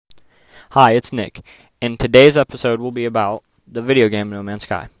Hi, it's Nick, and today's episode will be about the video game No Man's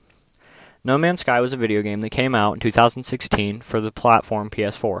Sky. No Man's Sky was a video game that came out in 2016 for the platform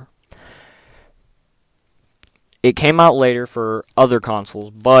PS4. It came out later for other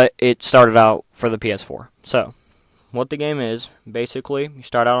consoles, but it started out for the PS4. So, what the game is, basically, you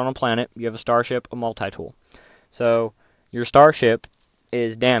start out on a planet, you have a starship, a multi-tool. So, your starship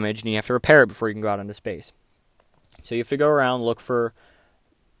is damaged, and you have to repair it before you can go out into space. So you have to go around, look for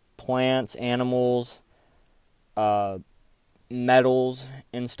plants, animals, metals,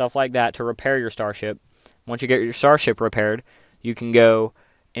 and stuff like that to repair your starship. Once you get your starship repaired, you can go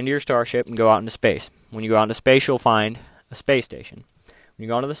into your starship and go out into space. When you go out into space, you'll find a space station. When you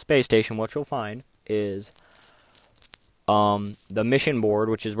go onto the space station, what you'll find is the mission board,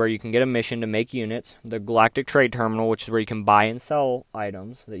 which is where you can get a mission to make units, the Galactic Trade Terminal, which is where you can buy and sell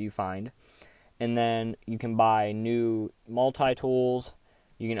items that you find, and then you can buy new multi-tools,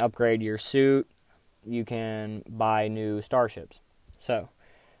 you can upgrade your suit, you can buy new starships. So,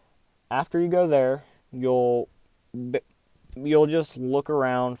 after you go there, you'll just look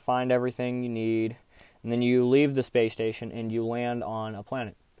around, find everything you need, and then you leave the space station and you land on a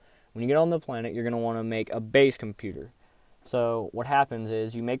planet. When you get on the planet, you're going to want to make a base computer. So, what happens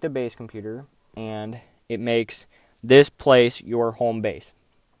is you make the base computer, and it makes this place your home base.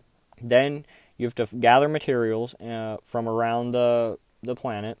 Then you have to gather materials from around the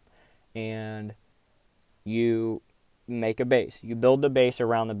planet, and you make a base. You build the base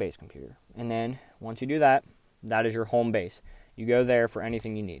around the base computer. And then, once you do that, that is your home base. You go there for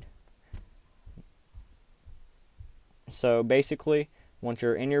anything you need. So, basically, once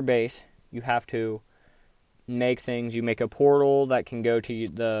you're in your base, you have to make things. You make a portal that can go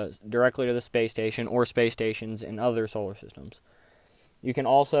to directly to the space station or space stations in other solar systems. You can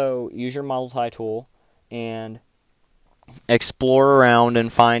also use your multi-tool and explore around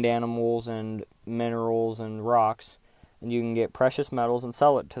and find animals and minerals and rocks, and you can get precious metals and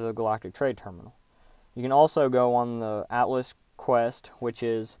sell it to the Galactic Trade Terminal. You can also go on the Atlas quest, which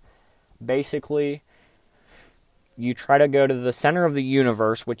is basically you try to go to the center of the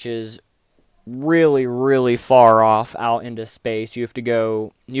universe, which is really, really far off out into space. You have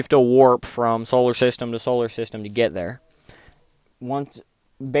to warp from solar system to solar system to get there.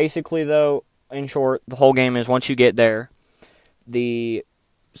 Basically, though, in short, the whole game is once you get there, the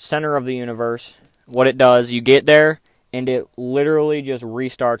center of the universe, what it does, you get there, and it literally just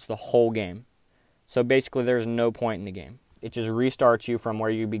restarts the whole game. So basically, there's no point in the game. It just restarts you from where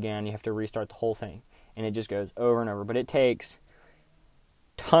you began. You have to restart the whole thing, and it just goes over and over. But it takes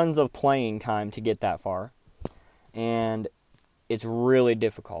tons of playing time to get that far, and it's really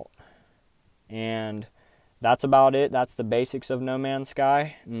difficult. And that's about it. That's the basics of No Man's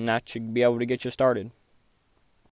Sky, and that should be able to get you started.